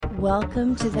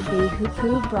Welcome to the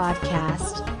Bihupu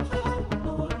broadcast.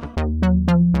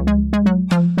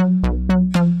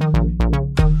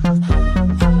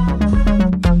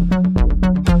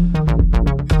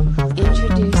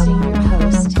 Introducing your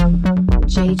host,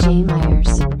 JJ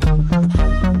Myers.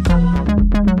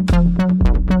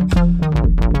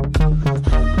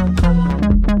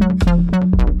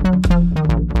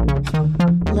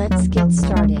 Let's get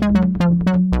started.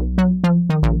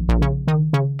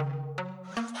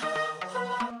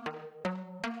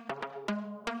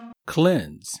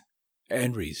 Cleanse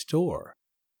and restore.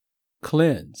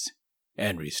 Cleanse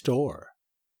and restore.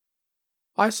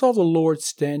 I saw the Lord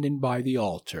standing by the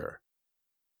altar,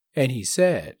 and he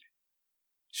said,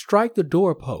 "Strike the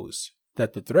doorposts,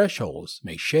 that the thresholds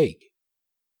may shake,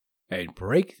 and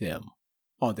break them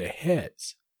on the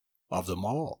heads of them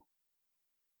all.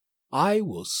 I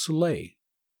will slay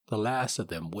the last of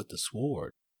them with the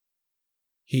sword.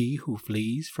 He who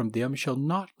flees from them shall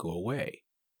not go away,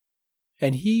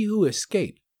 and he who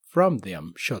escaped from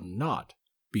them shall not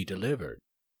be delivered.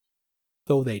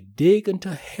 Though they dig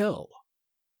into hell,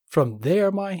 from there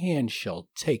my hand shall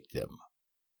take them.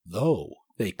 Though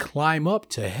they climb up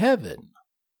to heaven,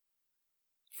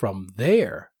 from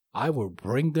there I will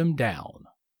bring them down.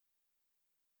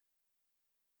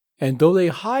 And though they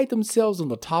hide themselves on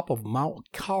the top of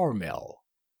Mount Carmel,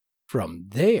 from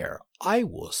there I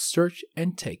will search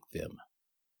and take them.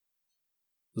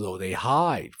 Though they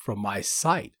hide from my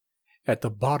sight at the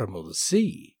bottom of the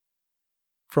sea,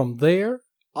 from there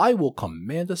I will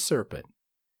command the serpent,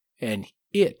 and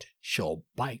it shall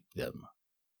bite them.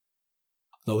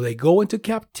 Though they go into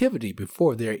captivity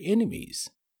before their enemies,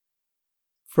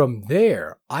 from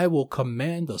there I will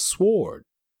command the sword,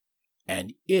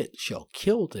 and it shall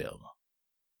kill them.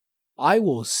 I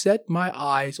will set my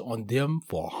eyes on them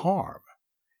for harm,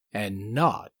 and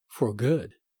not for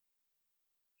good.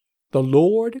 The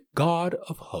Lord God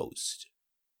of hosts.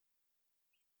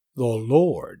 The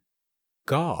Lord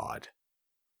God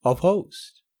of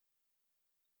hosts.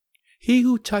 He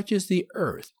who touches the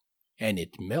earth, and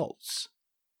it melts,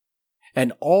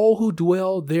 and all who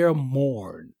dwell there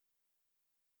mourn.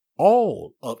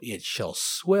 All of it shall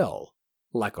swell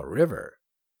like a river,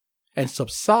 and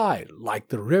subside like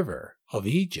the river of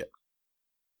Egypt.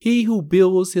 He who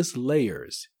builds his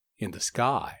layers in the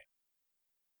sky,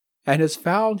 and has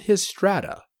found his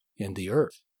strata in the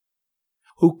earth,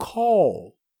 who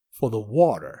call for the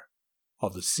water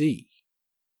of the sea,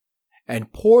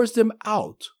 and pours them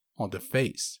out on the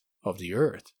face of the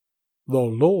earth. The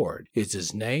Lord is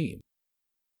his name.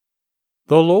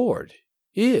 The Lord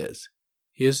is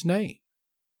his name.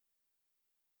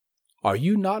 Are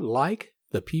you not like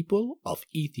the people of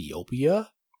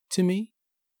Ethiopia to me?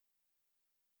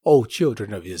 O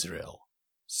children of Israel,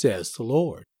 says the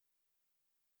Lord.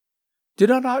 Did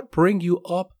I not bring you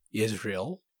up,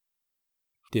 Israel?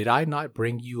 Did I not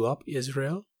bring you up,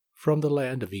 Israel, from the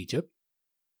land of Egypt?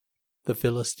 The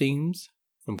Philistines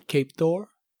from Cape Thor?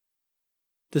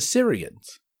 The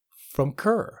Syrians from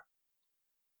Kir?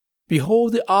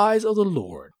 Behold, the eyes of the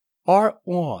Lord are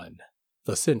on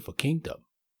the sinful kingdom,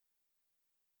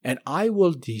 and I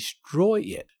will destroy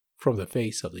it from the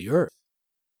face of the earth.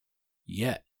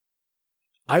 Yet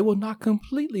I will not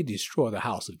completely destroy the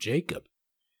house of Jacob,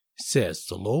 says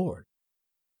the Lord.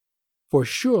 For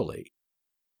surely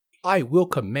I will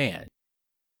command,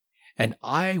 and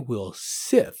I will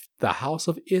sift the house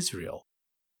of Israel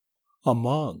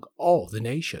among all the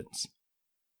nations,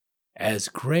 as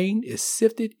grain is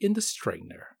sifted in the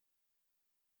strainer.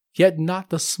 Yet not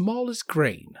the smallest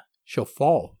grain shall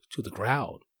fall to the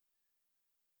ground.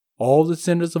 All the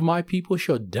sinners of my people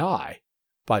shall die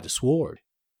by the sword.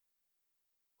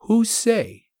 Who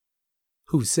say,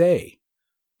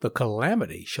 the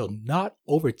calamity shall not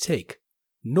overtake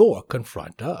nor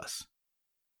confront us.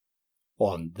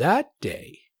 On that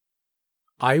day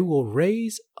I will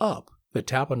raise up the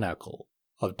tabernacle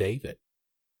of David,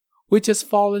 which has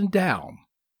fallen down,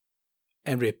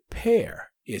 and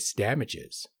repair its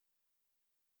damages.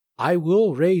 I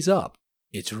will raise up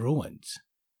its ruins,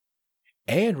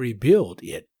 and rebuild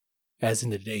it as in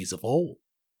the days of old,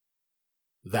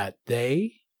 that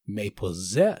they may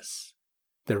possess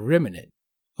the remnant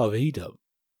of Edom,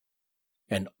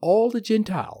 and all the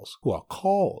Gentiles who are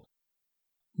called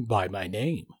by my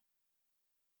name,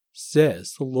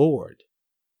 says the Lord,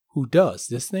 who does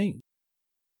this thing.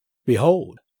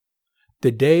 Behold,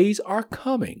 the days are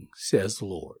coming, says the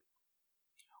Lord,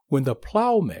 when the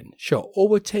plowman shall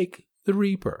overtake the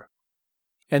reaper,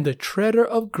 and the treader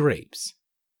of grapes,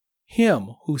 him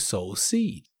who sows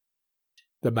seed.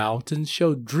 The mountains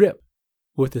shall drip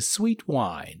with the sweet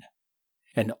wine,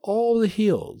 and all the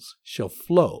hills shall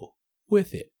flow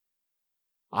with it.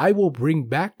 I will bring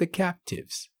back the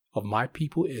captives of my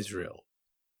people Israel.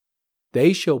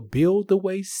 They shall build the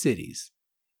waste cities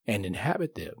and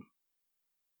inhabit them.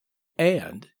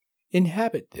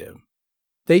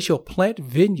 They shall plant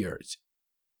vineyards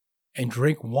and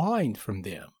drink wine from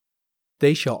them.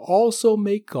 They shall also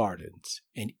make gardens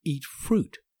and eat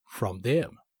fruit from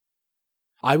them.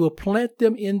 I will plant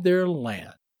them in their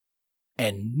land,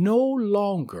 and no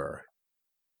longer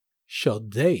shall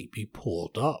they be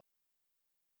pulled up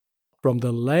from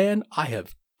the land I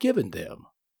have given them,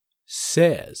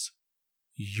 says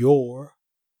your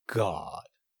God.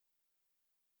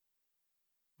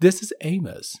 This is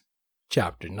Amos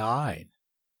chapter 9.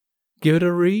 Give it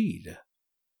a read.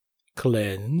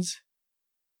 Cleanse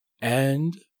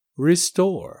and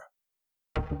restore.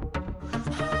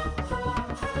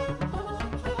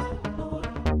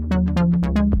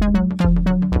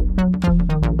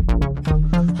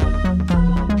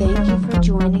 Thank you for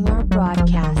joining our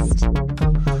broadcast.